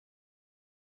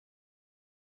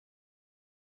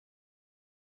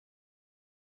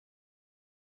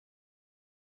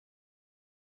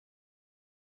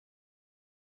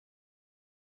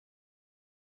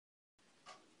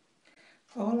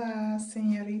Hola,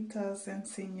 senoritas and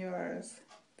senors.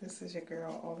 This is your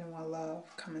girl, Only One Love,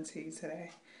 coming to you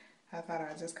today. I thought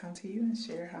I'd just come to you and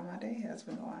share how my day has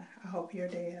been going. I hope your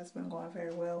day has been going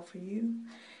very well for you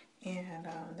and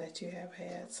that you have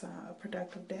had a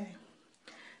productive day.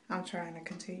 I'm trying to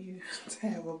continue to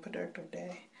have a productive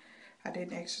day. I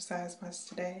didn't exercise much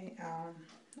today.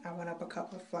 I went up a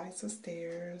couple of flights of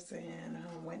stairs and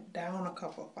went down a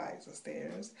couple of flights of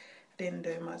stairs. I didn't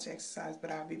do much exercise,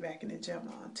 but I'll be back in the gym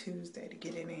on Tuesday to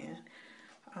get it in.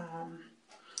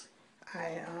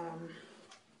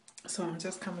 So I'm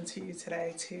just coming to you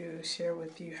today to share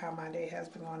with you how my day has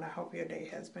been going. I hope your day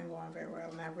has been going very well,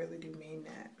 and I really do mean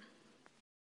that.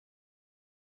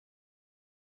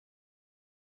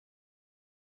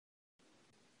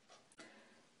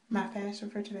 My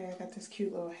fashion for today, I got this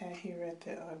cute little hat here at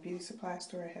the beauty supply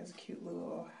store. It has a cute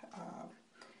little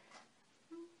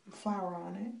flower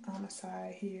on it on the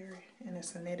side here, and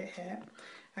it's a knitted hat.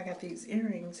 I got these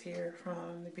earrings here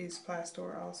from the beauty supply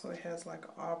store. Also, it has like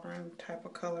an auburn type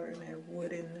of color and they're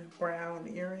wooden brown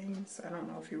earrings. I don't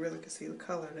know if you really can see the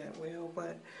color that well,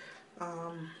 but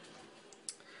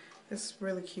it's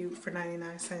really cute for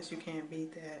 99 cents. You can't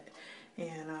beat that.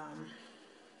 And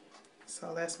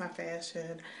so that's my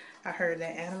fashion. I heard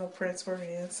that animal prints were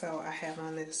in, so I have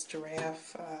on this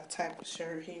giraffe type of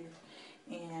shirt here,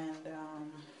 and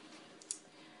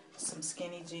some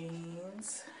skinny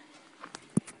jeans,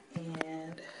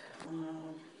 and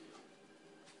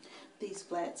these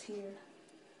flats here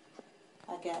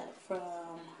I got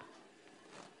from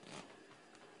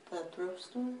the thrift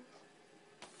store.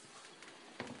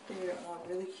 They're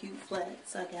really cute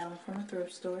flats. I got them from a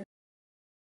thrift store.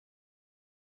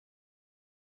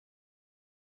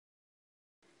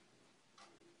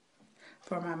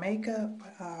 For my makeup,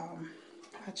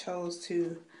 I chose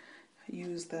to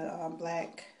use the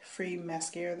black free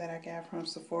mascara that I got from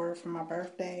Sephora for my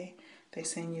birthday. They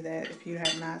send you that if you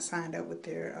have not signed up with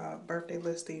their birthday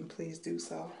listing, please do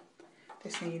so.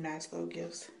 They send you nice little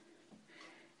gifts.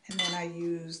 And then I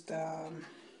used a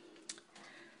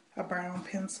brown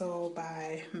pencil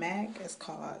by MAC. It's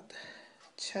called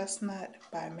Chestnut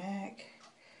by MAC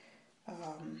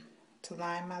to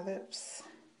line my lips.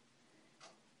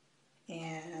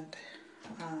 And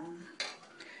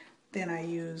then I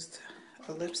used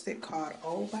a lipstick called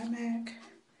O by MAC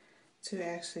to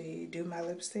actually do my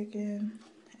lipstick in.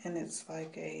 And it's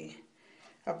like a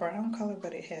brown color,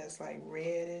 but it has like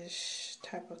reddish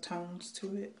type of tones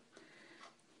to it.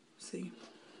 See?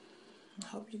 I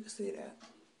hope you can see that.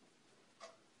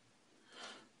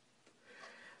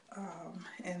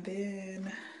 And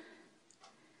then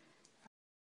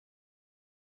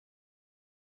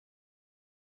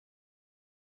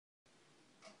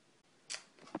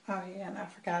oh yeah, and I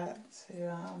forgot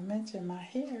to mention my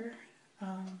hair.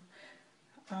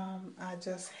 I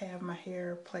just have my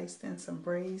hair placed in some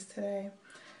braids today.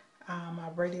 I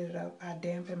braided it up. I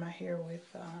dampened my hair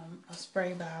with a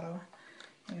spray bottle,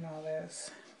 you know,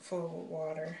 that's full of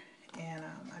water. And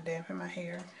I dampened my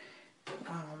hair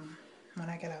when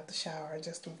I get out the shower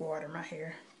just to water my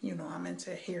hair. You know, I'm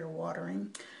into hair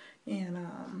watering. And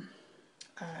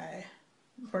I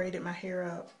braided my hair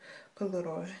up, put a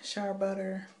little shea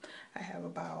butter. I have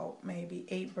about maybe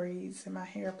 8 braids in my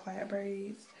hair, plait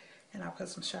braids. And I put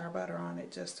some shea butter on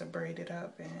it just to braid it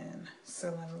up and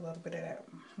seal in a little bit of that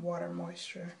water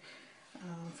moisture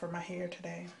for my hair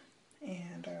today.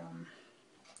 And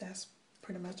that's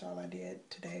pretty much all I did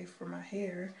today for my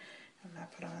hair. And I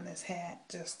put on this hat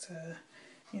just to,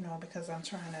 you know, because I'm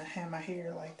trying to have my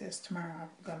hair like this tomorrow. I'm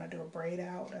going to do a braid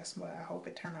out. That's what I hope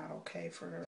it turned out okay for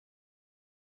her.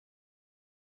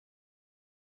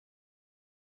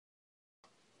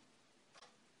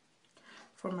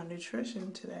 For my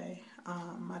nutrition today,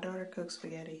 my daughter cooks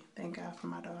spaghetti. Thank God for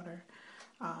my daughter.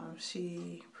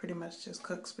 She pretty much just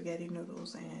cooks spaghetti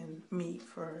noodles and meat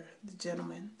for the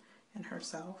gentleman and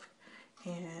herself.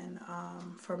 And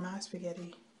for my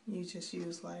spaghetti, you just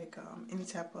use like any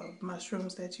type of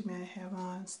mushrooms that you may have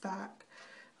on stock.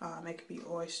 It could be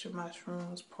oyster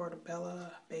mushrooms,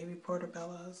 portobello, baby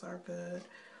portobellos are good,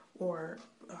 or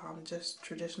just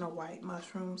traditional white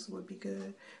mushrooms would be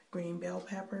good. Green bell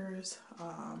peppers,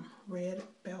 red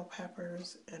bell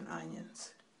peppers, and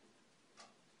onions.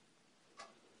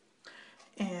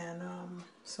 And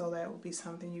so that would be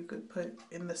something you could put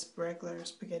in this regular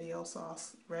spaghetti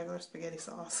sauce,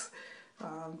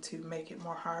 to make it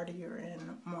more heartier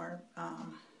and more,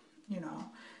 you know,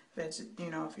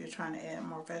 if you're trying to add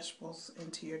more vegetables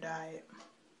into your diet.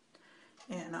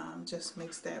 And just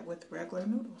mix that with regular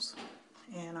noodles.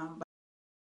 And